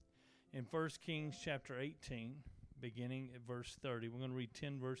In 1 Kings chapter 18, beginning at verse 30. We're going to read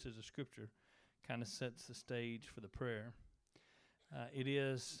 10 verses of Scripture. Kind of sets the stage for the prayer. I've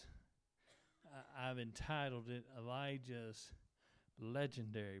entitled it Elijah's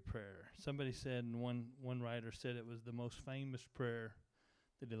Legendary Prayer. Somebody said, and one writer said it was the most famous prayer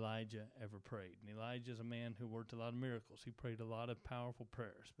that Elijah ever prayed. And Elijah is a man who worked a lot of miracles. He prayed a lot of powerful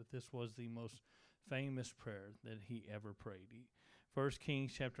prayers, but this was the most famous prayer that he ever prayed. 1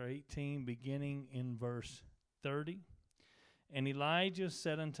 Kings chapter 18, beginning in verse 30. And Elijah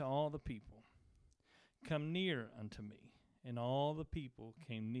said unto all the people, Come near unto me. And all the people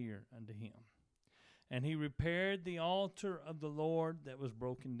came near unto him. And he repaired the altar of the Lord that was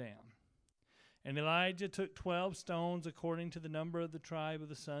broken down. And Elijah took 12 stones according to the number of the tribe of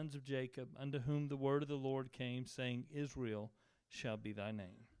the sons of Jacob, unto whom the word of the Lord came, saying, Israel shall be thy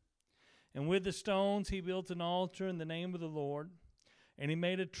name. And with the stones he built an altar in the name of the Lord, and he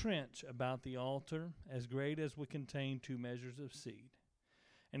made a trench about the altar, as great as would contain 2 measures of seed.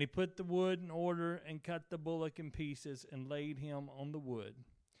 And he put the wood in order, and cut the bullock in pieces, and laid him on the wood,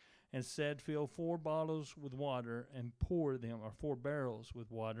 and said, Fill 4 bottles with water, and pour them, or 4 barrels with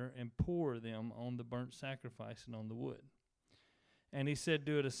water, and pour them on the burnt sacrifice and on the wood. And he said,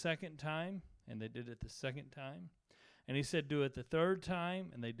 Do it a second time, and they did it the second time. And he said, Do it the third time,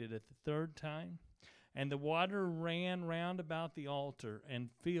 and they did it the third time. And the water ran round about the altar, and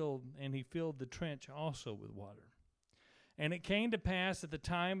he filled the trench also with water. And it came to pass at the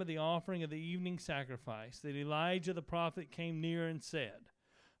time of the offering of the evening sacrifice that Elijah the prophet came near and said,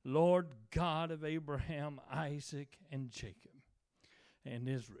 Lord God of Abraham, Isaac, and Jacob, and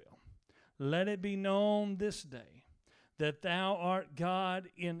Israel, let it be known this day that thou art God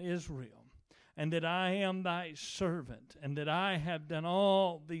in Israel, and that I am thy servant, and that I have done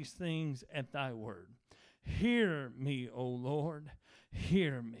all these things at thy word. Hear me, O Lord,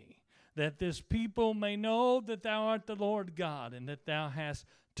 hear me, that this people may know that thou art the Lord God, and that thou hast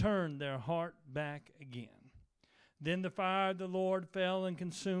turned their heart back again. Then the fire of the Lord fell and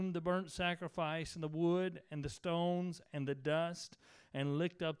consumed the burnt sacrifice, and the wood, and the stones, and the dust, and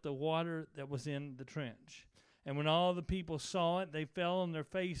licked up the water that was in the trench. And when all the people saw it, they fell on their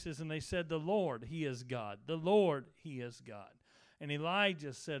faces, and they said, The Lord, he is God. The Lord, he is God. And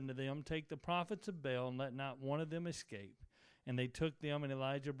Elijah said unto them, Take the prophets of Baal, and let not one of them escape. And they took them, and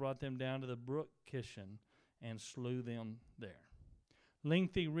Elijah brought them down to the brook Kishon, and slew them there.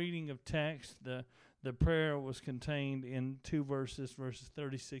 Lengthy reading of text. The prayer was contained in 2 verses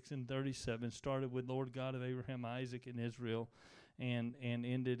 36 and 37. Started with Lord God of Abraham, Isaac, and Israel, and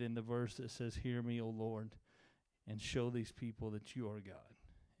ended in the verse that says, Hear me, O Lord, and show these people that you are God,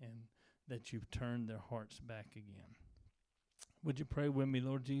 and that you've turned their hearts back again. Would you pray with me?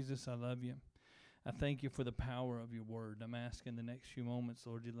 Lord Jesus, I love you. I thank you for the power of your word. I'm asking the next few moments,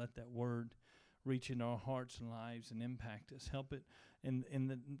 Lord, you let that word reach into our hearts and lives and impact us. Help it in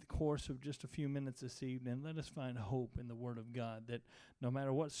the course of just a few minutes this evening. Let us find hope in the word of God, that no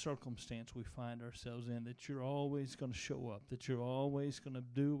matter what circumstance we find ourselves in, that you're always going to show up, that you're always going to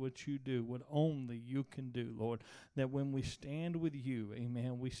do what you do, what only you can do, Lord, that when we stand with you,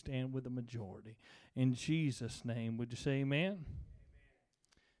 amen, we stand with the majority. In Jesus' name, would you say amen? Amen.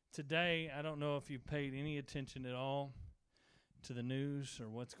 Today, I don't know if you've paid any attention at all to the news or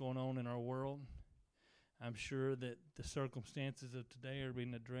what's going on in our world. I'm sure that the circumstances of today are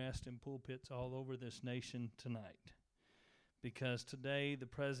being addressed in pulpits all over this nation tonight, because today the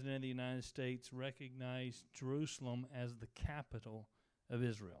President of the United States recognized Jerusalem as the capital of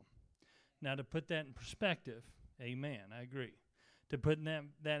Israel. Now, to put that in perspective, amen, I agree. To put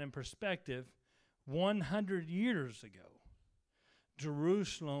that in perspective, 100 years ago,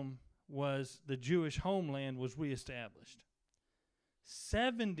 Jerusalem the Jewish homeland was reestablished.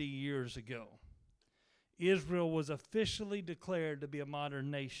 70 years ago, Israel was officially declared to be a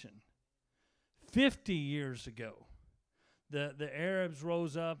modern nation. 50 years ago, the Arabs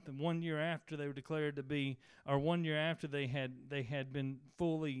rose up, and 1 year after they were declared to be, or 1 year after they had been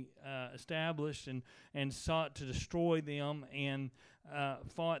fully established, and sought to destroy them, and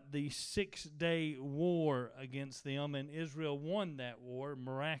fought the 6-day war against them, and Israel won that war.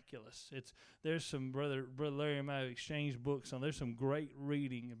 Miraculous. There's some brother Larry and I have exchanged books on. There's some great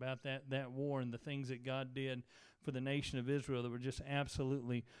reading about that war and the things that God did for the nation of Israel that were just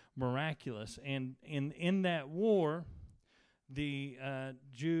absolutely miraculous. And in that war, the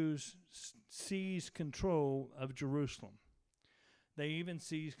Jews seized control of Jerusalem. They even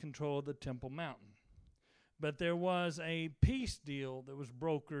seized control of the Temple Mountain. But there was a peace deal that was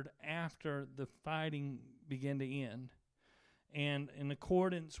brokered after the fighting began to end. And in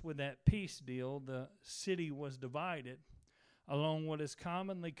accordance with that peace deal, the city was divided along what is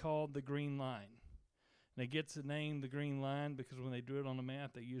commonly called the Green Line. And it gets the name the Green Line because when they drew it on the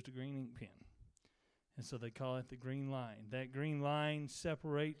map, they used a green ink pen. And so they call it the Green Line. That Green Line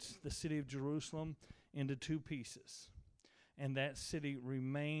separates the city of Jerusalem into two pieces. And that city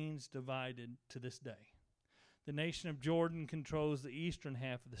remains divided to this day. The nation of Jordan controls the eastern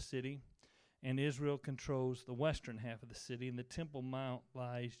half of the city, and Israel controls the western half of the city, and the Temple Mount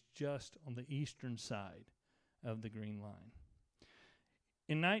lies just on the eastern side of the Green Line.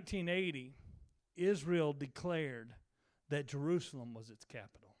 In 1980, Israel declared that Jerusalem was its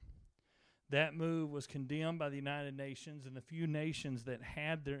capital. That move was condemned by the United Nations, and the few nations that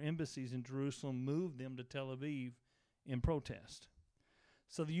had their embassies in Jerusalem moved them to Tel Aviv in protest.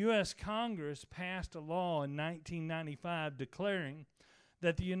 So the U.S. Congress passed a law in 1995 declaring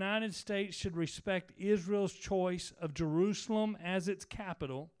that the United States should respect Israel's choice of Jerusalem as its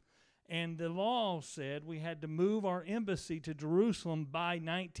capital, and the law said we had to move our embassy to Jerusalem by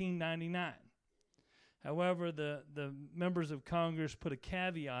 1999. However, the members of Congress put a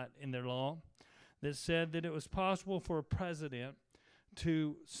caveat in their law that said that it was possible for a president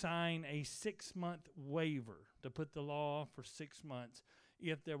to sign a 6-month waiver to put the law for 6 months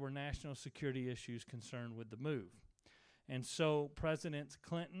if there were national security issues concerned with the move. And so Presidents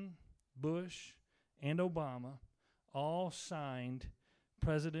Clinton, Bush, and Obama all signed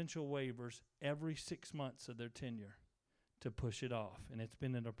presidential waivers every 6 months of their tenure to push it off. And it's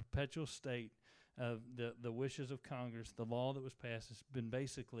been in a perpetual state of the wishes of Congress. The law that was passed has been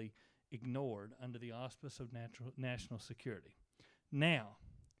basically ignored under the auspice of national security. Now,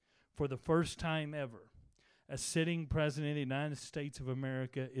 for the first time ever, a sitting president of the United States of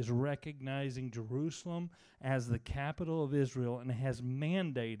America is recognizing Jerusalem as the capital of Israel and has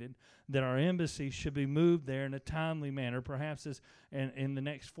mandated that our embassy should be moved there in a timely manner, perhaps as in the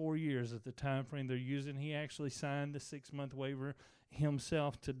next 4 years at the time frame they're using. He actually signed the 6-month waiver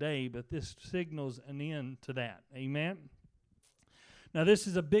himself today, but this signals an end to that. Amen? Now, this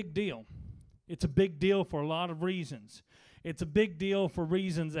is a big deal. It's a big deal for a lot of reasons. It's a big deal for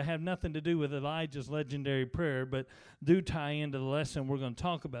reasons that have nothing to do with Elijah's legendary prayer, but do tie into the lesson we're going to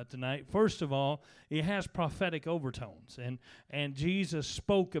talk about tonight. First of all, it has prophetic overtones, and Jesus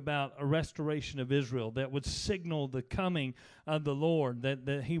spoke about a restoration of Israel that would signal the coming of the Lord,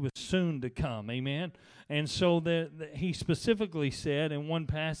 that he was soon to come. Amen? And so that he specifically said in one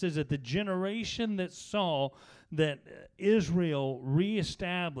passage that the generation that saw that Israel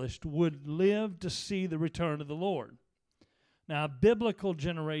reestablished would live to see the return of the Lord. Now, a biblical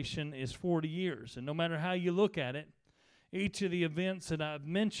generation is 40 years, and no matter how you look at it, each of the events that I've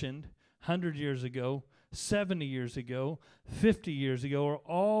mentioned 100 years ago, 70 years ago, 50 years ago, are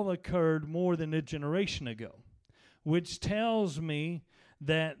all occurred more than a generation ago, which tells me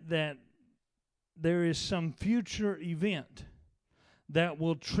that there is some future event that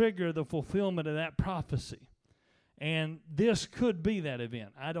will trigger the fulfillment of that prophecy. And this could be that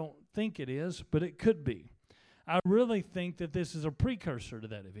event. I don't think it is, but it could be. I really think that this is a precursor to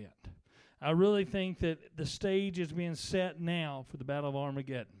that event. I really think that the stage is being set now for the Battle of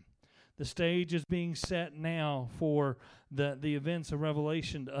Armageddon. The stage is being set now for the events of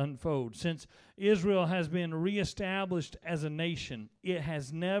Revelation to unfold. Since Israel has been reestablished as a nation, it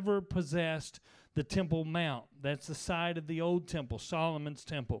has never possessed the Temple Mount. That's the site of the old temple, Solomon's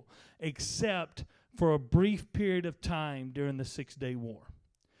temple, except for a brief period of time during the 6-day war.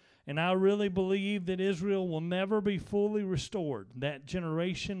 And I really believe that Israel will never be fully restored. That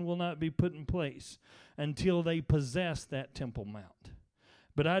generation will not be put in place until they possess that Temple Mount.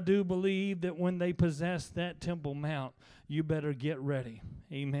 But I do believe that when they possess that Temple Mount, you better get ready.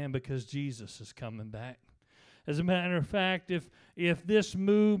 Amen, because Jesus is coming back. As a matter of fact, if this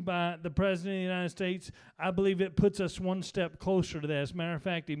move by the President of the United States, I believe it puts us one step closer to that. As a matter of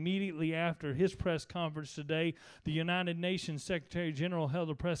fact, immediately after his press conference today, the United Nations Secretary General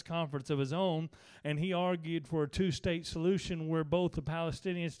held a press conference of his own, and he argued for a 2-state solution where both the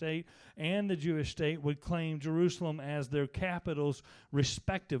Palestinian state and the Jewish state would claim Jerusalem as their capitals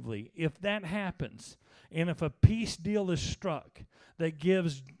respectively. If that happens, and if a peace deal is struck that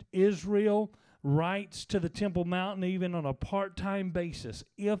gives Israel rights to the Temple Mountain even on a part-time basis,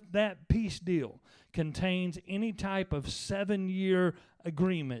 if that peace deal contains any type of 7-year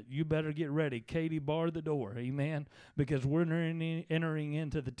agreement, you better get ready. Katie, bar the door, amen, because we're entering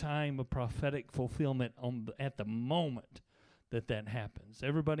into the time of prophetic fulfillment at the moment that happens.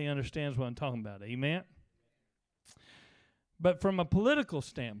 Everybody understands what I'm talking about, amen? But from a political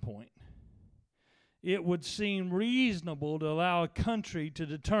standpoint, it would seem reasonable to allow a country to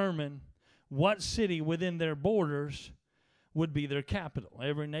determine what city within their borders would be their capital.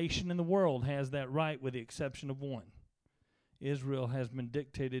 Every nation in the world has that right with the exception of one. Israel has been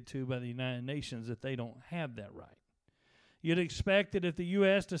dictated to by the United Nations that they don't have that right. You'd expect that if the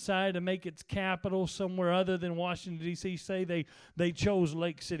U.S. decided to make its capital somewhere other than Washington, D.C., say they chose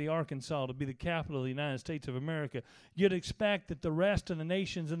Lake City, Arkansas to be the capital of the United States of America, you'd expect that the rest of the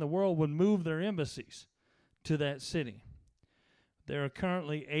nations in the world would move their embassies to that city. There are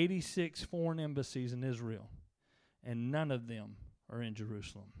currently 86 foreign embassies in Israel, and none of them are in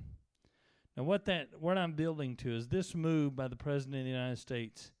Jerusalem. Now, what I'm building to is this move by the President of the United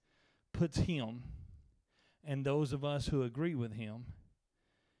States puts him and those of us who agree with him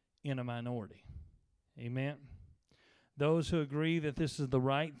in a minority. Amen? Those who agree that this is the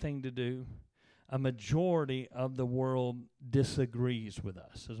right thing to do, a majority of the world disagrees with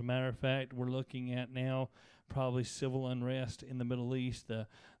us. As a matter of fact, we're looking at now probably civil unrest in the Middle East. The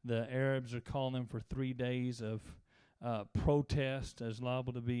Arabs are calling for 3 days of protest. There's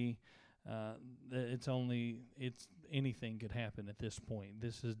liable to be anything could happen at this point.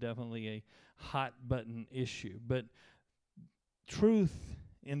 This is definitely a hot button issue. But truth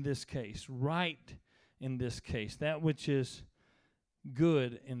in this case, right in this case, that which is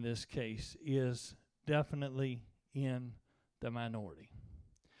good in this case is definitely in the minority.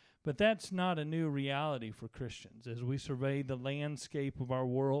 But that's not a new reality for Christians. As we survey the landscape of our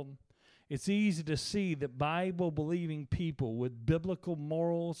world, it's easy to see that Bible-believing people with biblical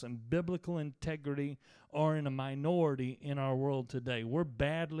morals and biblical integrity are in a minority in our world today. We're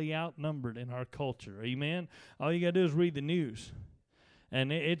badly outnumbered in our culture. Amen? All you got to do is read the news.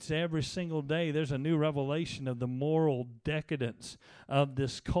 And it's every single day there's a new revelation of the moral decadence of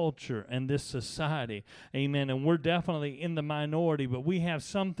this culture and this society. Amen. And we're definitely in the minority, but we have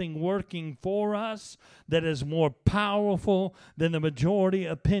something working for us that is more powerful than the majority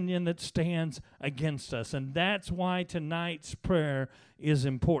opinion that stands against us. And that's why tonight's prayer is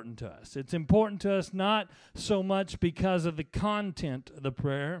important to us. It's important to us not so much because of the content of the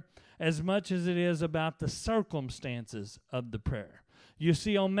prayer as much as it is about the circumstances of the prayer. You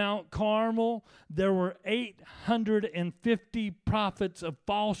see, on Mount Carmel, there were 850 prophets of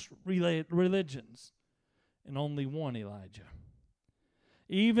false religions, and only one Elijah.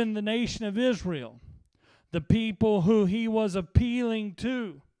 Even the nation of Israel, the people who he was appealing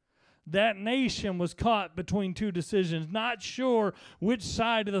to, that nation was caught between two decisions, not sure which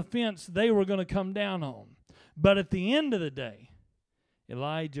side of the fence they were going to come down on. But at the end of the day,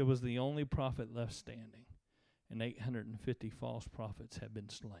 Elijah was the only prophet left standing. And 850 false prophets have been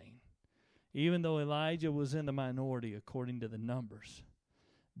slain. Even though Elijah was in the minority according to the numbers,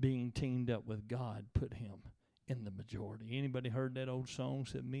 being teamed up with God put him in the majority. Anybody heard that old song,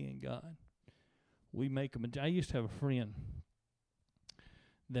 said, "Me and God, we make a majority"? I used to have a friend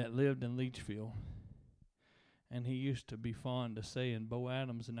that lived in Leachville, and he used to be fond of saying, Bo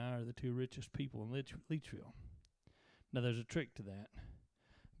Adams and I are the two richest people in Leachville. Now, there's a trick to that.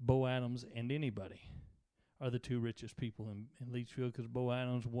 Bo Adams and anybody are the two richest people in Leachville, because Bo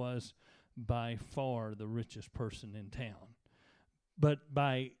Adams was by far the richest person in town. But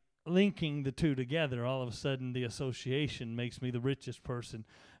by linking the two together, all of a sudden the association makes me the richest person.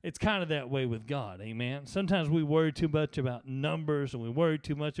 It's kind of that way with God, amen? Sometimes we worry too much about numbers, and we worry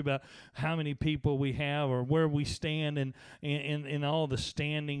too much about how many people we have or where we stand in all the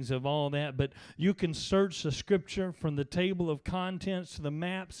standings of all that. But you can search the Scripture from the table of contents to the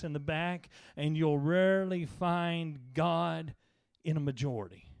maps in the back, and you'll rarely find God in a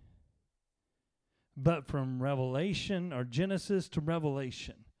majority. But from Revelation or Genesis to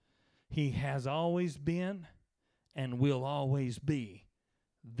Revelation, he has always been and will always be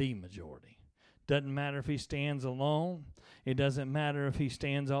the majority. Doesn't matter if he stands alone. It doesn't matter if he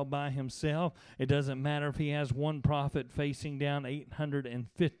stands all by himself. It doesn't matter if he has one prophet facing down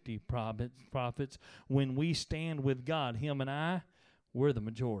 850 prophets. When we stand with God, him and I, we're the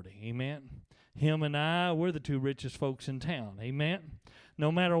majority. Amen? Him and I, we're the two richest folks in town. Amen? No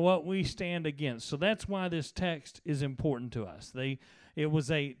matter what we stand against. So that's why this text is important to us. It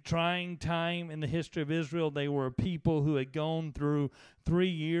was a trying time in the history of Israel. They were a people who had gone through 3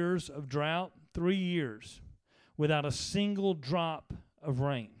 years of drought, 3 years, without a single drop of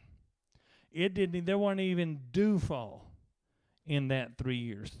rain. There weren't even dewfall in that 3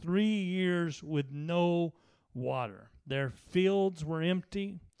 years. 3 years with no water. Their fields were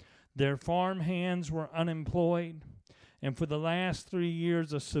empty. Their farm hands were unemployed. And for the last 3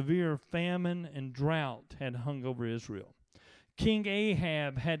 years, a severe famine and drought had hung over Israel. King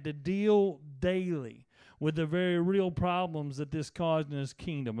Ahab had to deal daily with the very real problems that this caused in his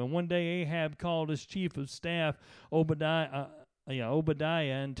kingdom. And one day Ahab called his chief of staff,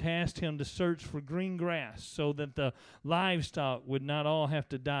 Obadiah, and tasked him to search for green grass so that the livestock would not all have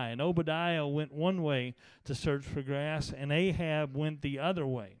to die. And Obadiah went one way to search for grass, and Ahab went the other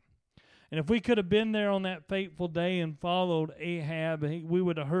way. And if we could have been there on that fateful day and followed Ahab, we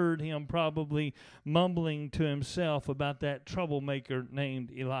would have heard him probably mumbling to himself about that troublemaker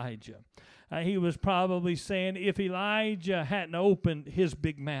named Elijah. He was probably saying, if Elijah hadn't opened his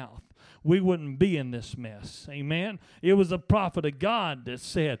big mouth, we wouldn't be in this mess. Amen? It was a prophet of God that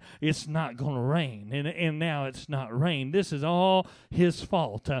said, it's not going to rain. And now it's not rain. This is all his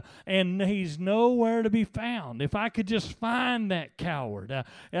fault. And he's nowhere to be found. If I could just find that coward.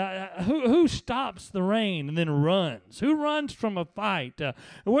 Who stops the rain and then runs? Who runs from a fight?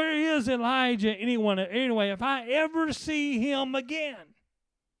 Where is Elijah? Anyway, if I ever see him again.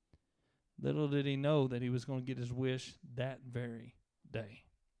 Little did he know that he was going to get his wish that very day.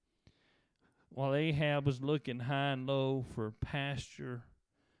 While Ahab was looking high and low for pasture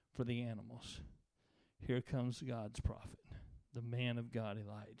for the animals, here comes God's prophet, the man of God,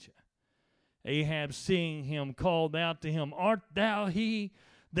 Elijah. Ahab, seeing him, called out to him, Art thou he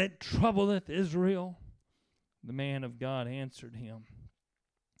that troubleth Israel? The man of God answered him,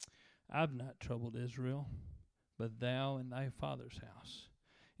 I've not troubled Israel, but thou and thy father's house,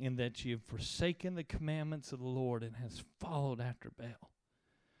 in that ye have forsaken the commandments of the Lord and hast followed after Baal.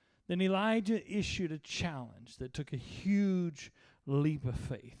 Then Elijah issued a challenge that took a huge leap of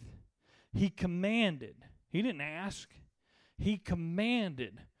faith. He commanded, he didn't ask, he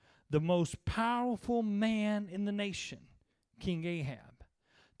commanded the most powerful man in the nation, King Ahab,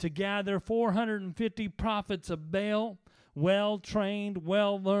 to gather 450 prophets of Baal, well-trained,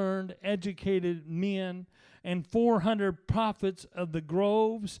 well-learned, educated men, and 400 prophets of the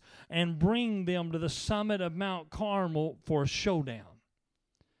groves, and bring them to the summit of Mount Carmel for a showdown.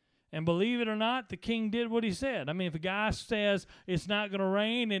 And believe it or not, the king did what he said. I mean, if a guy says it's not going to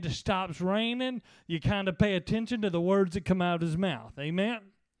rain and it stops raining, you kind of pay attention to the words that come out of his mouth. Amen?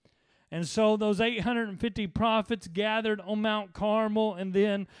 And so those 850 prophets gathered on Mount Carmel, and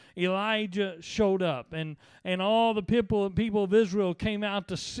then Elijah showed up. And all the people of Israel came out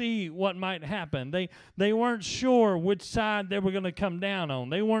to see what might happen. They weren't sure which side they were going to come down on.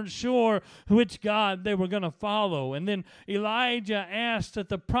 They weren't sure which God they were going to follow. And then Elijah asked that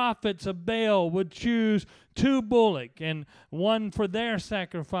the prophets of Baal would choose 2 bullocks, and one for their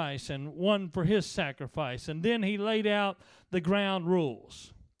sacrifice and one for his sacrifice. And then he laid out the ground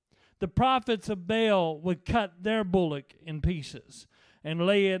rules. The prophets of Baal would cut their bullock in pieces and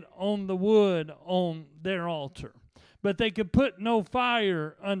lay it on the wood on their altar. But they could put no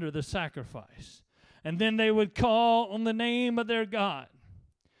fire under the sacrifice. And then they would call on the name of their God.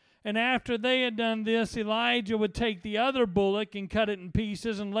 And after they had done this, Elijah would take the other bullock and cut it in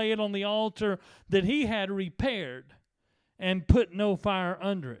pieces and lay it on the altar that he had repaired and put no fire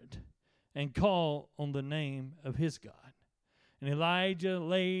under it and call on the name of his God. And Elijah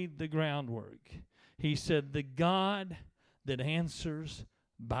laid the groundwork. He said, the God that answers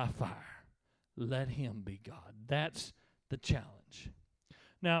by fire, let him be God. That's the challenge.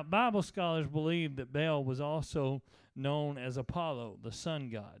 Now, Bible scholars believe that Baal was also known as Apollo, the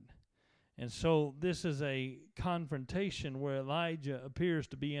sun god. And so this is a confrontation where Elijah appears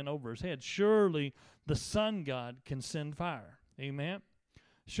to be in over his head. Surely the sun god can send fire. Amen?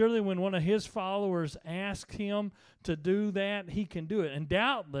 Surely when one of his followers asks him to do that, he can do it. And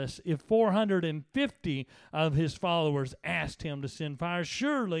doubtless, if 450 of his followers asked him to send fire,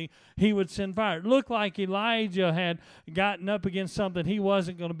 surely he would send fire. It looked like Elijah had gotten up against something he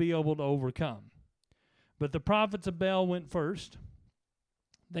wasn't going to be able to overcome. But the prophets of Baal went first.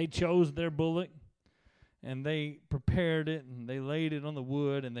 They chose their bullock, and they prepared it, and they laid it on the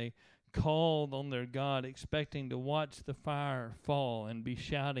wood, and they called on their God, expecting to watch the fire fall and be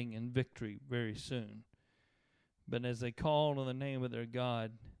shouting in victory very soon. But as they called on the name of their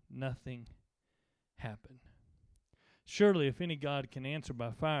God, nothing happened. Surely if any God can answer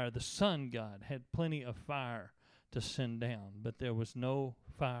by fire, the sun god had plenty of fire to send down, but there was no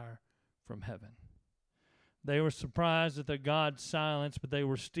fire from heaven. They were surprised at their God's silence, but they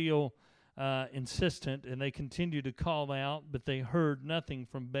were still insistent, and they continued to call out, but they heard nothing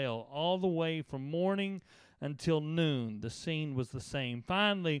from Baal. All the way from morning until noon, the scene was the same.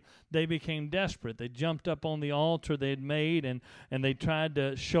 Finally, they became desperate. They jumped up on the altar they had made, and they tried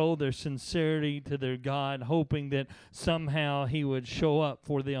to show their sincerity to their God, hoping that somehow he would show up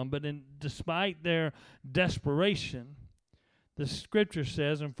for them. But despite their desperation, the scripture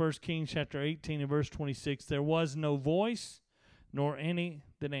says in 1 Kings chapter 18 and verse 26, there was no voice nor any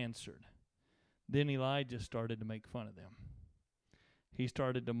that answered. Then Elijah started to make fun of them. He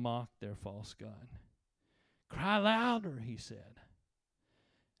started to mock their false god. Cry louder, he said.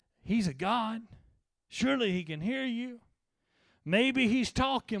 He's a God. Surely he can hear you. Maybe he's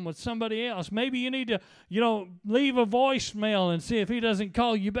talking with somebody else. Maybe you need to, leave a voicemail and see if he doesn't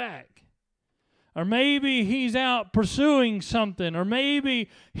call you back. Or maybe he's out pursuing something. Or maybe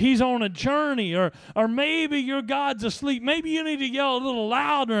he's on a journey. Or maybe your God's asleep. Maybe you need to yell a little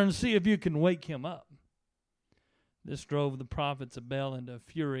louder and see if you can wake him up. This drove the prophets of Baal into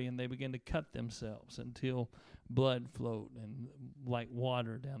fury, and they began to cut themselves until blood flowed and like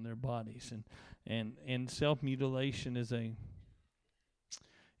water down their bodies. And self-mutilation is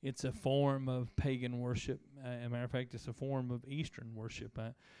it's a form of pagan worship. As a matter of fact, it's a form of Eastern worship.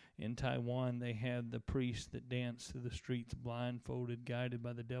 In Taiwan, they have the priests that dance through the streets blindfolded, guided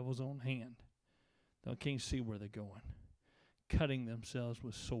by the devil's own hand. They can't see where they're going, cutting themselves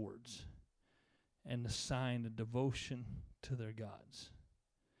with swords, and a sign of devotion to their gods.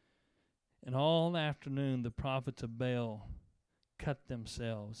 And all afternoon, the prophets of Baal cut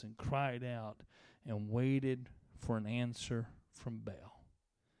themselves and cried out and waited for an answer from Baal.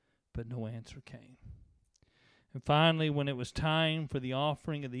 But no answer came. And finally, when it was time for the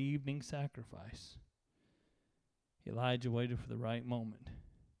offering of the evening sacrifice, Elijah waited for the right moment.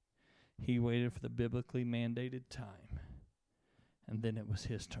 He waited for the biblically mandated time. And then it was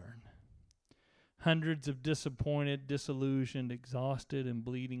his turn. Hundreds of disappointed, disillusioned, exhausted, and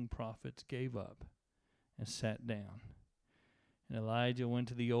bleeding prophets gave up and sat down. And Elijah went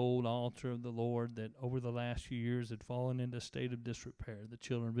to the old altar of the Lord that over the last few years had fallen into a state of disrepair. The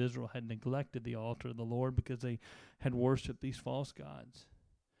children of Israel had neglected the altar of the Lord because they had worshipped these false gods.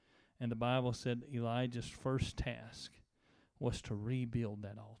 And the Bible said Elijah's first task was to rebuild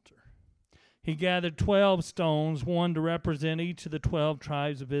that altar. He gathered 12 stones, one to represent each of the 12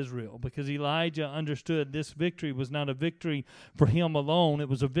 tribes of Israel, because Elijah understood this victory was not a victory for him alone. It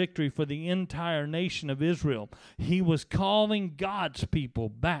was a victory for the entire nation of Israel. He was calling God's people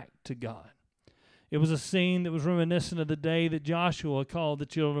back to God. It was a scene that was reminiscent of the day that Joshua called the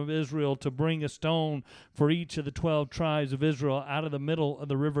children of Israel to bring a stone for each of the 12 tribes of Israel out of the middle of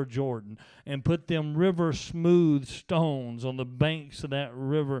the river Jordan and put them river-smooth stones on the banks of that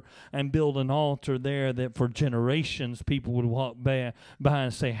river and build an altar there that for generations people would walk by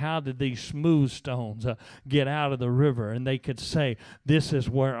and say, how did these smooth stones get out of the river? And they could say, this is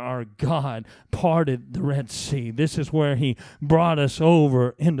where our God parted the Red Sea. This is where he brought us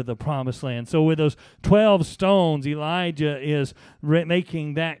over into the Promised Land. So with those 12 stones, Elijah is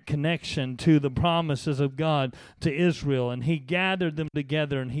making that connection to the promises of God to Israel, and he gathered them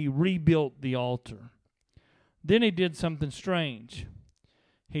together and he rebuilt the altar. Then he did something strange.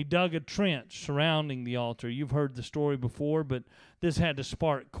 He dug a trench surrounding the altar. You've heard the story before, but this had to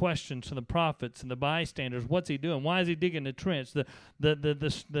spark questions from the prophets and the bystanders. What's he doing? Why is he digging a trench?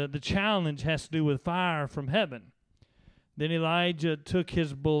 The challenge has to do with fire from heaven. Then Elijah took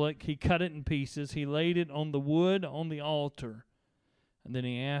his bullock, he cut it in pieces, he laid it on the wood on the altar, and then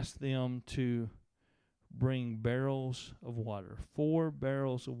he asked them to bring barrels of water, 4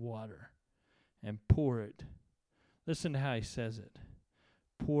 barrels of water, and pour it. Listen to how he says it.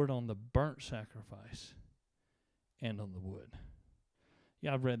 Pour it on the burnt sacrifice and on the wood.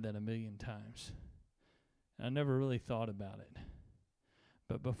 Yeah, I've read that a million times. I never really thought about it.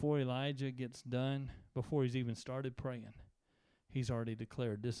 But before Elijah gets done, before he's even started praying, he's already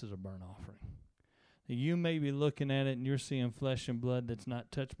declared this is a burnt offering. Now, you may be looking at it and you're seeing flesh and blood that's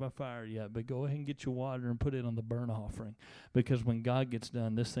not touched by fire yet, but go ahead and get your water and put it on the burnt offering, because when God gets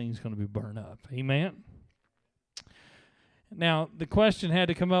done, this thing's going to be burned up. Amen? Now, the question had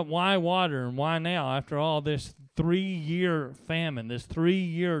to come up, why water and why now? After all, this 3-year famine, this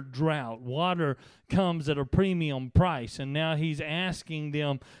 3-year drought, water comes at a premium price, and now he's asking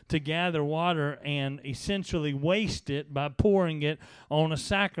them to gather water and essentially waste it by pouring it on a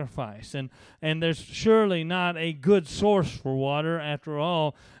sacrifice. And there's surely not a good source for water. After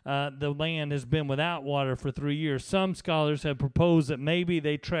all, the land has been without water for 3 years. Some scholars have proposed that maybe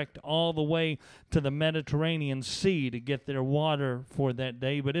they trekked all the way to the Mediterranean Sea to get their water for that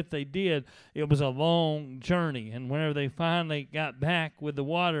day, but if they did, it was a long journey. And whenever they finally got back with the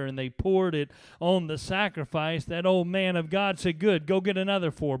water and they poured it on the sacrifice, that old man of God said, good, go get another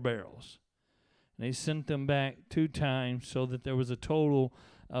 4 barrels. And they sent them back 2 times so that there was a total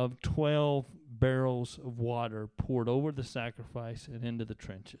of 12 barrels of water poured over the sacrifice and into the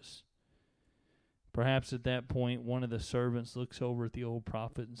trenches. Perhaps at that point, one of the servants looks over at the old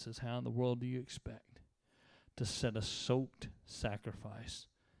prophet and says, how in the world do you expect to set a soaked sacrifice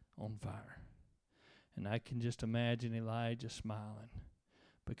on fire? And I can just imagine Elijah smiling,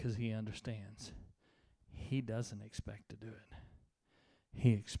 because he understands he doesn't expect to do it.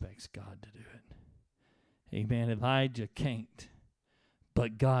 He expects God to do it. Amen. Elijah can't,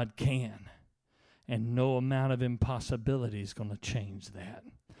 but God can. And no amount of impossibility is going to change that.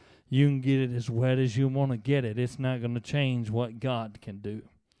 You can get it as wet as you want to get it. It's not going to change what God can do.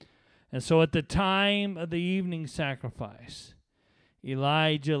 And so at the time of the evening sacrifice,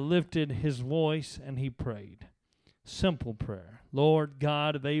 Elijah lifted his voice and he prayed. Simple prayer. Lord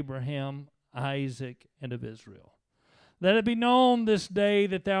God of Abraham, Isaac, and of Israel, let it be known this day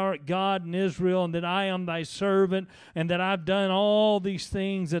that thou art God in Israel, and that I am thy servant, and that I've done all these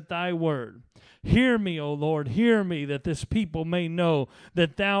things at thy word. Hear me, O Lord, hear me, that this people may know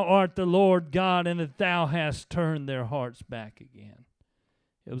that thou art the Lord God, and that thou hast turned their hearts back again.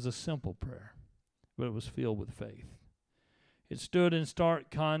 It was a simple prayer, but it was filled with faith. It stood in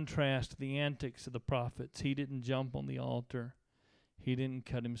stark contrast to the antics of the prophets. He didn't jump on the altar. He didn't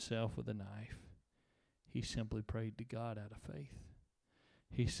cut himself with a knife. He simply prayed to God out of faith.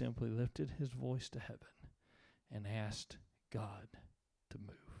 He simply lifted his voice to heaven and asked God to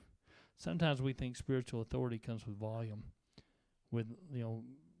move. Sometimes we think spiritual authority comes with volume, with,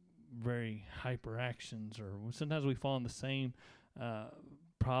 very hyper actions, or sometimes we fall in the same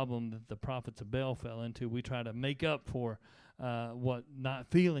problem that the prophets of Baal fell into. We try to make up for what not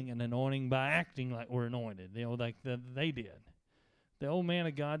feeling an anointing by acting like we're anointed, like they did. The old man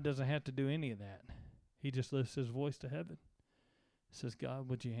of God doesn't have to do any of that. He just lifts his voice to heaven. Says, God,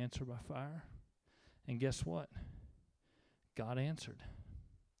 would you answer by fire? And guess what? God answered.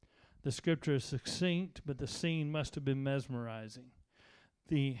 The scripture is succinct, but the scene must have been mesmerizing.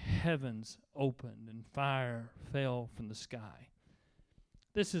 The heavens opened and fire fell from the sky.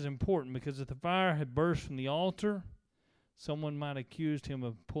 This is important because if the fire had burst from the altar, someone might have accused him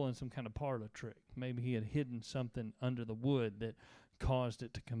of pulling some kind of parlor trick. Maybe he had hidden something under the wood that caused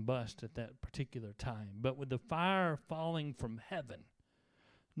it to combust at that particular time. But with the fire falling from heaven,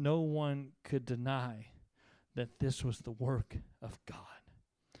 no one could deny that this was the work of God.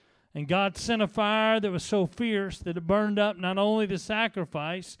 And God sent a fire that was so fierce that it burned up not only the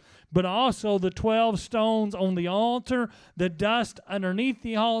sacrifice, but also the 12 stones on the altar, the dust underneath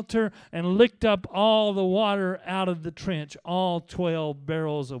the altar, and licked up all the water out of the trench. All 12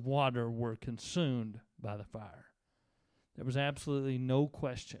 barrels of water were consumed by the fire. There was absolutely no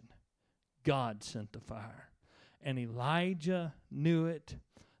question. God sent the fire. And Elijah knew it.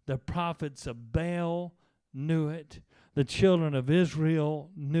 The prophets of Baal knew it. The children of Israel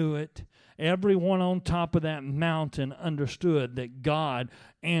knew it. Everyone on top of that mountain understood that God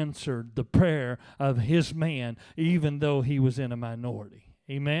answered the prayer of his man, even though he was in a minority.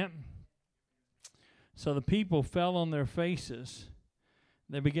 Amen? So the people fell on their faces.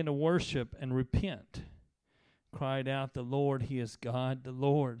 They began to worship and repent. Cried out, the Lord, he is God. The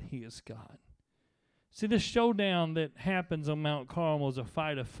Lord, he is God. See, this showdown that happens on Mount Carmel is a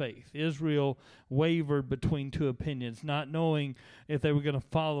fight of faith. Israel wavered between two opinions, not knowing if they were going to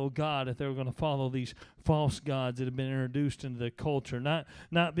follow God, if they were going to follow these false gods that had been introduced into their culture,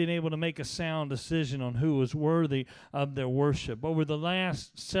 not being able to make a sound decision on who was worthy of their worship. Over the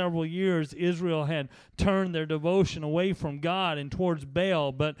last several years, Israel had turned their devotion away from God and towards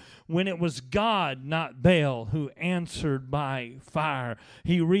Baal, but when it was God, not Baal, who answered by fire,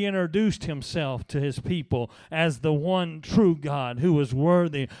 he reintroduced himself to his people as the one true God who was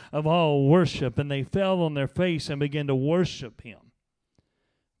worthy of all worship, and they fell on their face and began to worship him.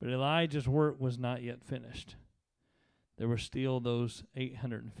 But Elijah's work was not yet finished. There were still those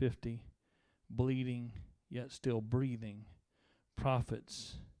 850 bleeding, yet still breathing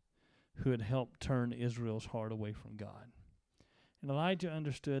prophets who had helped turn Israel's heart away from God. And Elijah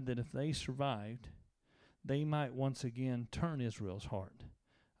understood that if they survived, they might once again turn Israel's heart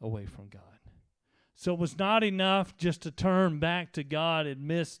away from God. So it was not enough just to turn back to God in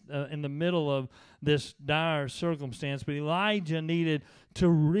the middle of this dire circumstance, but Elijah needed to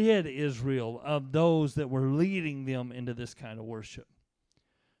rid Israel of those that were leading them into this kind of worship.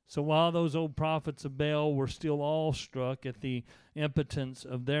 So while those old prophets of Baal were still awestruck at the impotence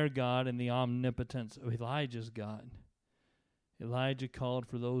of their God and the omnipotence of Elijah's God, Elijah called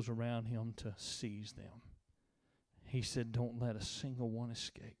for those around him to seize them. He said, don't let a single one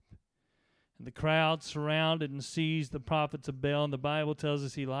escape. And the crowd surrounded and seized the prophets of Baal, and the Bible tells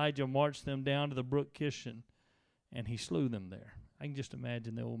us Elijah marched them down to the brook Kishon, and he slew them there. I can just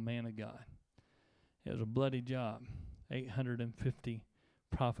imagine the old man of God. It was a bloody job, 850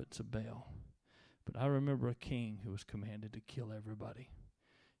 prophets of Baal. But I remember a king who was commanded to kill everybody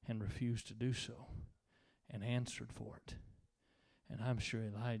and refused to do so and answered for it. And I'm sure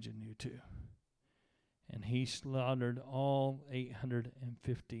Elijah knew too. And he slaughtered all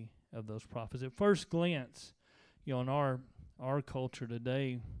 850 of those prophets. At first glance, in our culture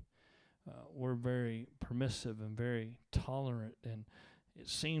today, we're very permissive and very tolerant, and it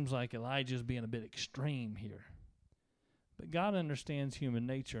seems like Elijah's being a bit extreme here. But God understands human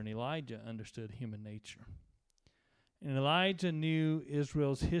nature, and Elijah understood human nature. And Elijah knew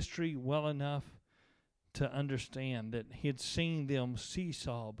Israel's history well enough to understand that he had seen them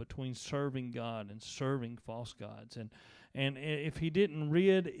seesaw between serving God and serving false gods. And if he didn't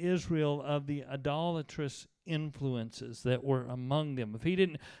rid Israel of the idolatrous influences that were among them, if he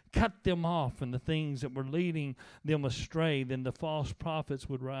didn't cut them off from the things that were leading them astray, then the false prophets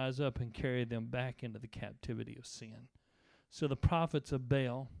would rise up and carry them back into the captivity of sin. So the prophets of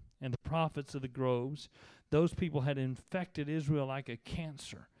Baal and the prophets of the groves, those people had infected Israel like a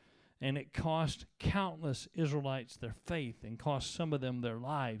cancer. And it cost countless Israelites their faith and cost some of them their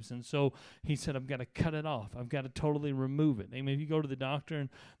lives. And so he said, I've got to cut it off. I've got to totally remove it. I mean, if you go to the doctor and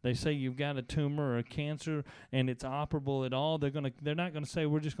they say you've got a tumor or a cancer and it's operable at all, they're not going to say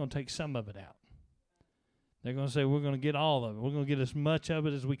we're just going to take some of it out. They're going to say we're going to get all of it. We're going to get as much of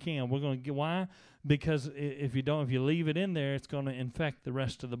it as we can. We're going to get, why? Because if you leave it in there, it's going to infect the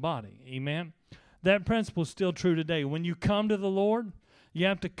rest of the body. Amen? That principle is still true today. When you come to the Lord, you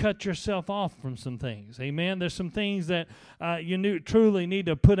have to cut yourself off from some things. Amen? There's some things that you truly need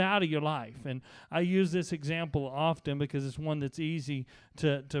to put out of your life. And I use this example often because it's one that's easy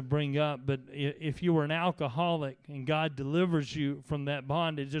to bring up. But if you were an alcoholic and God delivers you from that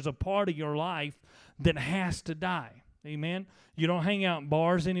bondage, there's a part of your life that has to die. Amen? You don't hang out in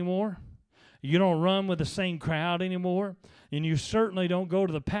bars anymore. You don't run with the same crowd anymore. And you certainly don't go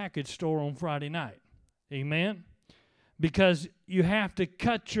to the package store on Friday night. Amen? Because you have to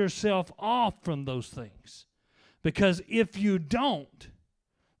cut yourself off from those things. Because if you don't,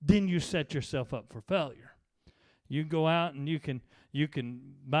 then you set yourself up for failure. You go out and you can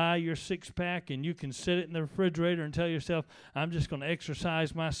buy your six-pack and you can sit it in the refrigerator and tell yourself, I'm just going to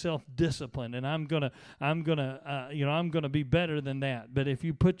exercise my self-discipline and I'm gonna be better than that. But if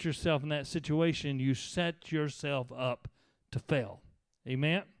you put yourself in that situation, you set yourself up to fail.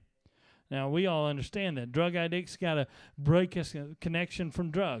 Amen? Now, we all understand that. Drug addict's got to break his connection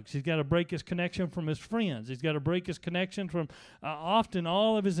from drugs. He's got to break his connection from his friends. He's got to break his connection from often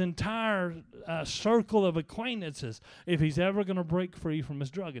all of his entire circle of acquaintances if he's ever going to break free from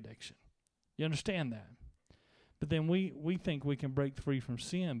his drug addiction. You understand that? But then we think we can break free from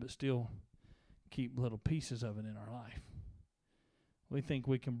sin but still keep little pieces of it in our life. We think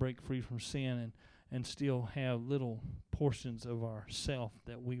we can break free from sin and still have little portions of ourself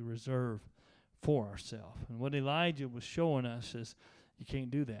that we reserve for ourselves. And what Elijah was showing us is you can't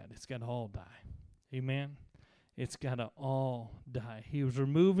do that. It's got to all die. Amen? It's got to all die. He was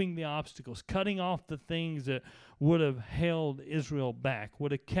removing the obstacles, cutting off the things that would have held Israel back,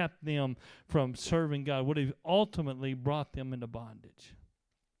 would have kept them from serving God, would have ultimately brought them into bondage.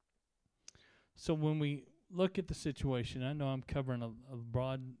 So when we look at the situation, I know I'm covering a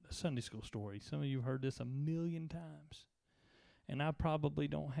broad Sunday school story. Some of you have heard this 1,000,000 times. And I probably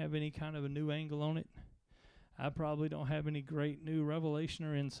don't have any kind of a new angle on it. I probably don't have any great new revelation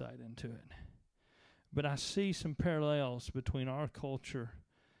or insight into it. But I see some parallels between our culture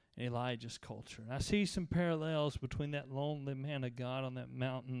and Elijah's culture. And I see some parallels between that lonely man of God on that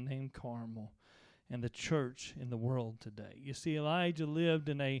mountain named Carmel and the church in the world today. You see, Elijah lived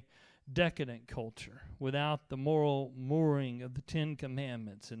in a decadent culture without the moral mooring of the Ten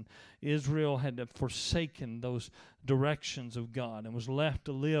Commandments, and Israel had forsaken those directions of God and was left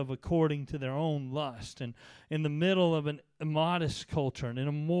to live according to their own lust. And in the middle of an immodest culture and an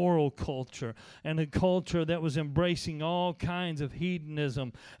immoral culture and a culture that was embracing all kinds of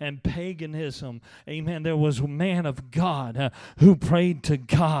hedonism and paganism, amen, there was a man of God who prayed to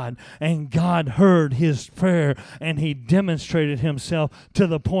God, and God heard his prayer, and he demonstrated himself to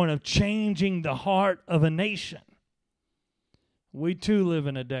the point of changing the heart of a nation. We too live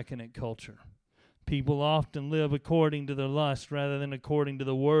in a decadent culture. People often live according to their lust rather than according to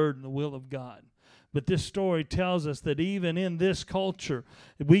the word and the will of God. But this story tells us that even in this culture,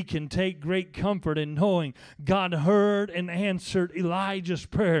 we can take great comfort in knowing God heard and answered Elijah's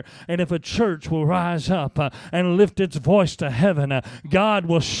prayer. And if a church will rise up and lift its voice to heaven, God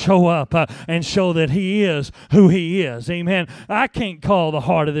will show up and show that He is who He is. Amen. I can't call the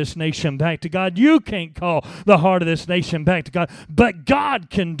heart of this nation back to God. You can't call the heart of this nation back to God. But God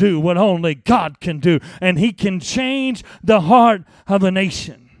can do what only God can do. And He can change the heart of a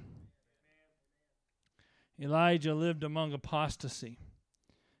nation. Elijah lived among apostasy.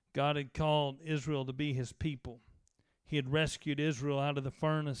 God had called Israel to be His people. He had rescued Israel out of the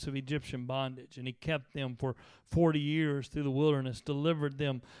furnace of Egyptian bondage, and he kept them for 40 years through the wilderness, delivered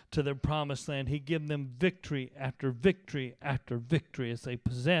them to their promised land. He gave them victory after victory after victory as they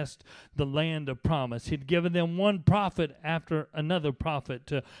possessed the land of promise. He'd given them one prophet after another prophet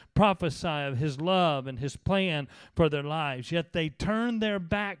to prophesy of his love and his plan for their lives. Yet they turned their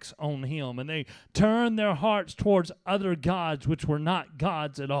backs on him, and they turned their hearts towards other gods which were not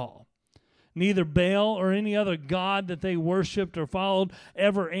gods at all. Neither Baal or any other god that they worshipped or followed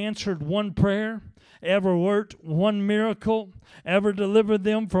ever answered one prayer, ever worked one miracle, ever delivered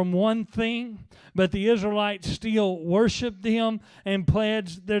them from one thing. But the Israelites still worshiped them and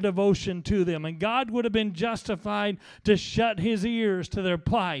pledged their devotion to them. And God would have been justified to shut his ears to their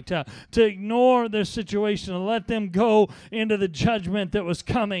plight, to ignore their situation and let them go into the judgment that was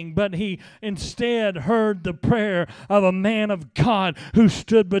coming. But he instead heard the prayer of a man of God who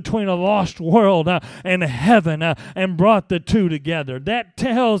stood between a lost world and heaven and brought the two together. That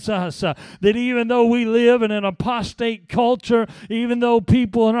tells us that even though we live in an apostate culture, even though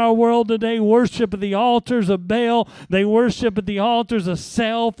people in our world today worship at the altars of Baal, they worship at the altars of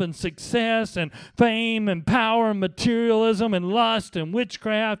self and success and fame and power and materialism and lust and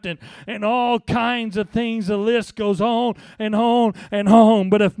witchcraft and all kinds of things. The list goes on and on and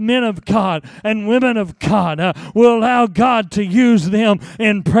on. But if men of God and women of God will allow God to use them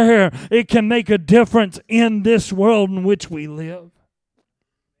in prayer, it can make a difference in this world in which we live.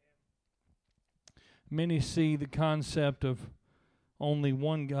 Many see the concept of only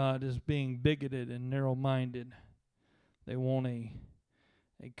one God as being bigoted and narrow-minded. They want a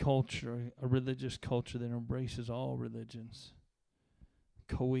culture, a religious culture that embraces all religions.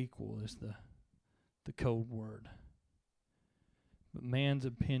 Co-equal is the code word. But man's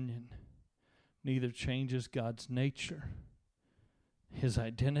opinion neither changes God's nature, his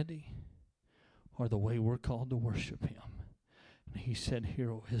identity, or the way we're called to worship him. And he said,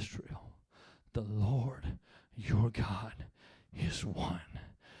 "Hear, O Israel, the Lord your God is one.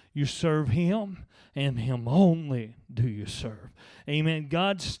 You serve him, and him only do you serve." Amen.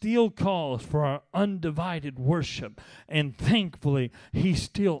 God still calls for our undivided worship, and thankfully, he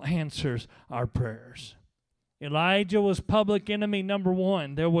still answers our prayers. Elijah was public enemy number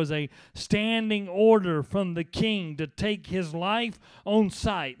one. There was a standing order from the king to take his life on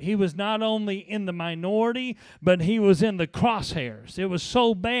sight. He was not only in the minority, but he was in the crosshairs. It was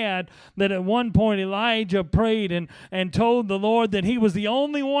so bad that at one point Elijah prayed and told the Lord that he was the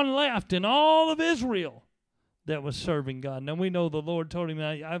only one left in all of Israel that was serving God. Now we know the Lord told him,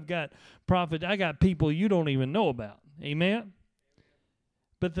 "I've got prophets, I got people you don't even know about." Amen?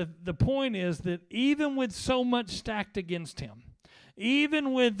 But the point is that even with so much stacked against him,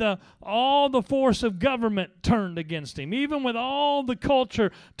 even with all the force of government turned against him, even with all the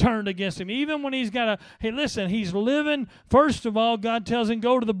culture turned against him, even when he's got he's living, first of all, God tells him,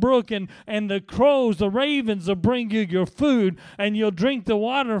 go to the brook and the crows, the ravens will bring you your food and you'll drink the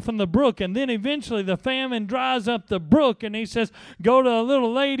water from the brook. And then eventually the famine dries up the brook and he says, go to a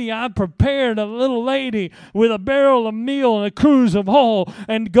little lady, I prepared a little lady with a barrel of meal and a cruse of oil,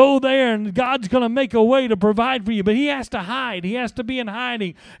 and go there and God's going to make a way to provide for you. But he has to hide. He has to be in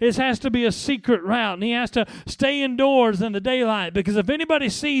hiding. This has to be a secret route, and he has to stay indoors in the daylight, because if anybody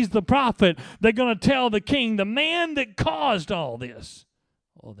sees the prophet, they're going to tell the king, the man that caused all this.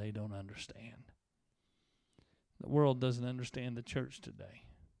 Oh, they don't understand. The world doesn't understand the church today.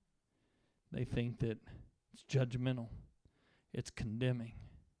 They think that it's judgmental, it's condemning.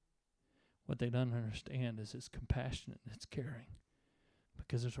 What they don't understand is it's compassionate and it's caring,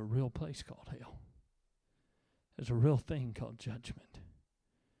 because there's a real place called hell. There's a real thing called judgment.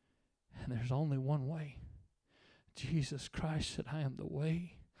 And there's only one way. Jesus Christ said, "I am the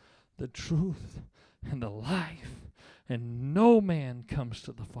way, the truth, and the life. And no man comes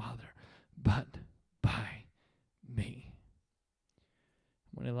to the Father but by me."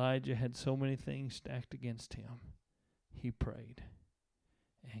 When Elijah had so many things stacked against him, he prayed.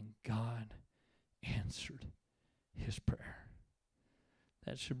 And God answered his prayer.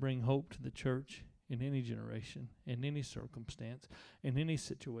 That should bring hope to the church. In any generation, in any circumstance, in any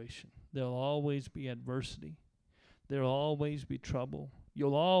situation. There'll always be adversity. There'll always be trouble.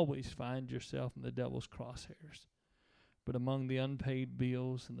 You'll always find yourself in the devil's crosshairs. But among the unpaid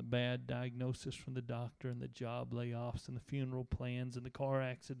bills and the bad diagnosis from the doctor and the job layoffs and the funeral plans and the car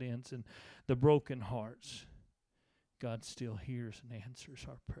accidents and the broken hearts, God still hears and answers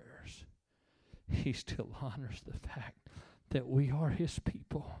our prayers. He still honors the fact that we are his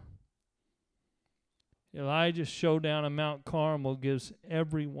people. Elijah's showdown on Mount Carmel gives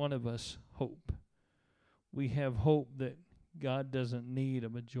every one of us hope. We have hope that God doesn't need a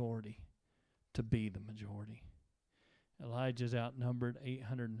majority to be the majority. Elijah's outnumbered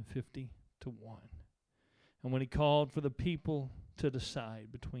 850 to 1. And when he called for the people to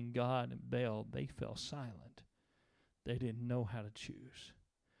decide between God and Baal, they fell silent. They didn't know how to choose.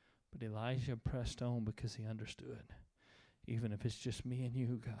 But Elijah pressed on because he understood. Even if it's just me and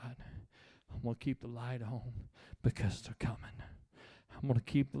you, God, I'm going to keep the light on because they're coming. I'm going to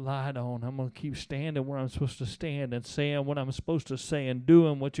keep the light on. I'm going to keep standing where I'm supposed to stand and saying what I'm supposed to say and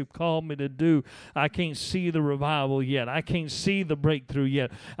doing what you've called me to do. I can't see the revival yet. I can't see the breakthrough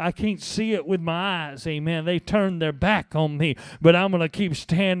yet. I can't see it with my eyes. Amen. They turned their back on me, but I'm going to keep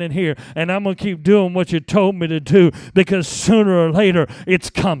standing here and I'm going to keep doing what you told me to do because sooner or later it's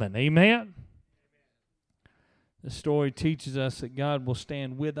coming. Amen. The story teaches us that God will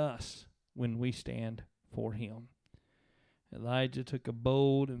stand with us when we stand for Him. Elijah took a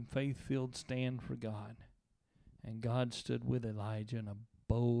bold and faith-filled stand for God, and God stood with Elijah in a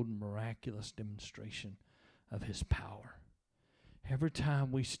bold, miraculous demonstration of His power. Every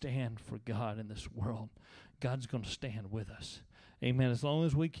time we stand for God in this world, God's going to stand with us. Amen. As long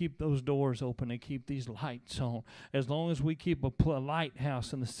as we keep those doors open and keep these lights on, as long as we keep a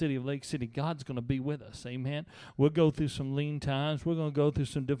lighthouse in the city of Lake City, God's going to be with us. Amen. We'll go through some lean times. We're going to go through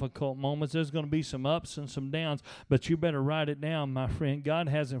some difficult moments. There's going to be some ups and some downs, but you better write it down, my friend. God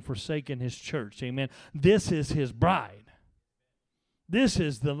hasn't forsaken His church. Amen. This is His bride. This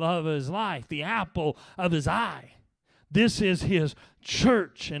is the love of His life, the apple of His eye. This is His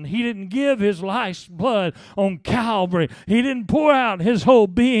church, and He didn't give His life's blood on Calvary. He didn't pour out His whole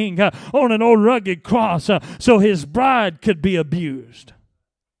being on an old rugged cross so His bride could be abused.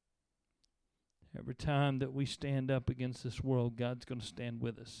 Every time that we stand up against this world, God's going to stand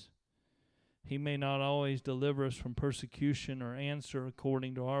with us. He may not always deliver us from persecution or answer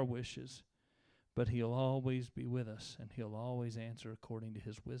according to our wishes, but He'll always be with us, and He'll always answer according to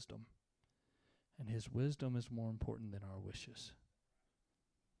His wisdom. And His wisdom is more important than our wishes.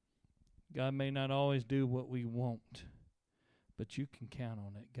 God may not always do what we want, but you can count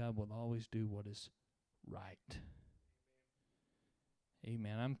on it. God will always do what is right.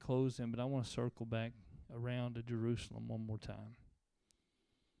 Amen. I'm closing, but I want to circle back around to Jerusalem one more time.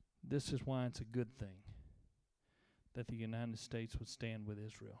 This is why it's a good thing that the United States would stand with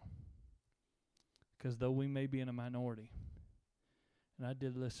Israel. Because though we may be in a minority, and I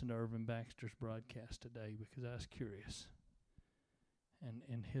did listen to Irvin Baxter's broadcast today because I was curious. And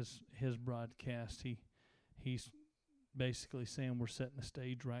in his broadcast, he's basically saying we're setting the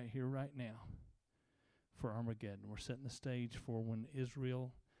stage right here, right now for Armageddon. We're setting the stage for when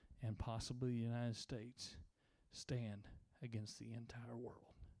Israel and possibly the United States stand against the entire world.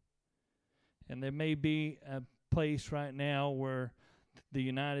 And there may be a place right now where the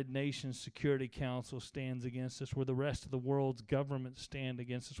United Nations Security Council stands against us, where the rest of the world's governments stand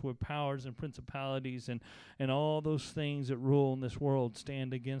against us, where powers and principalities and all those things that rule in this world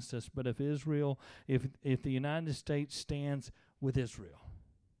stand against us. But if the United States stands with Israel,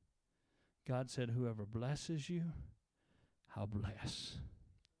 God said, whoever blesses you, I'll bless.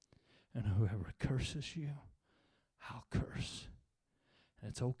 And whoever curses you, I'll curse. And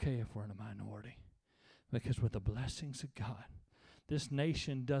it's okay if we're in a minority, because with the blessings of God, this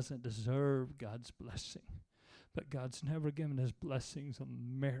nation doesn't deserve God's blessing, but God's never given His blessings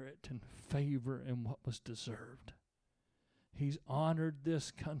on merit and favor and what was deserved. He's honored this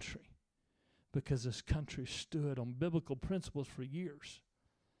country because this country stood on biblical principles for years.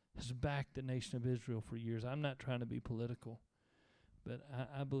 Has backed the nation of Israel for years. I'm not trying to be political, but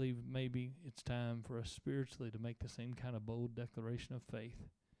I believe maybe it's time for us spiritually to make the same kind of bold declaration of faith.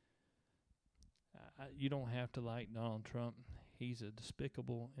 You don't have to like Donald Trump. He's a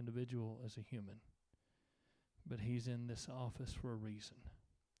despicable individual as a human. But he's in this office for a reason.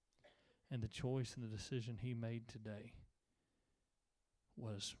 And the choice and the decision he made today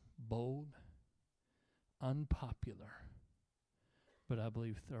was bold, unpopular, but I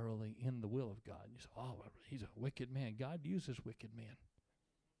believe thoroughly in the will of God. You say, oh, he's a wicked man. God uses wicked men.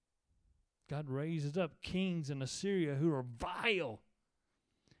 God raises up kings in Assyria who are vile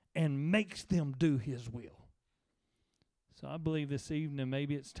and makes them do His will. So I believe this evening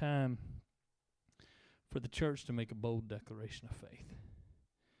maybe it's time for the church to make a bold declaration of faith.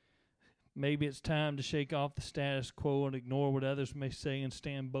 Maybe it's time to shake off the status quo and ignore what others may say and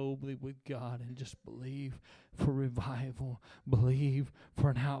stand boldly with God and just believe for revival, believe for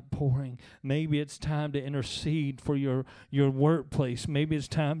an outpouring. Maybe it's time to intercede for your workplace. Maybe it's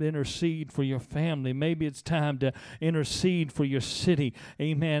time to intercede for your family. Maybe it's time to intercede for your city.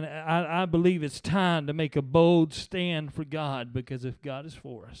 Amen. I believe it's time to make a bold stand for God, because if God is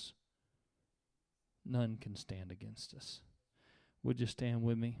for us, none can stand against us. Would you stand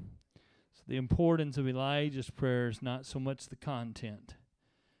with me? So the importance of Elijah's prayer is not so much the content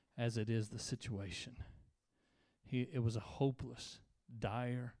as it is the situation. It was a hopeless,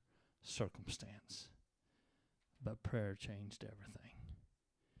 dire circumstance. But prayer changed everything.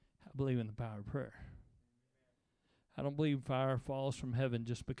 I believe in the power of prayer. I don't believe fire falls from heaven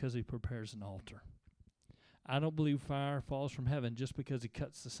just because he prepares an altar. I don't believe fire falls from heaven just because he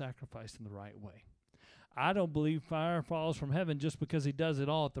cuts the sacrifice in the right way. I don't believe fire falls from heaven just because he does it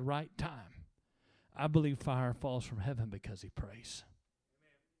all at the right time. I believe fire falls from heaven because he prays.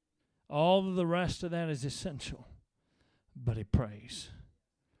 All of the rest of that is essential, but he prays.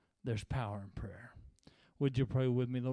 There's power in prayer. Would you pray with me, Lord?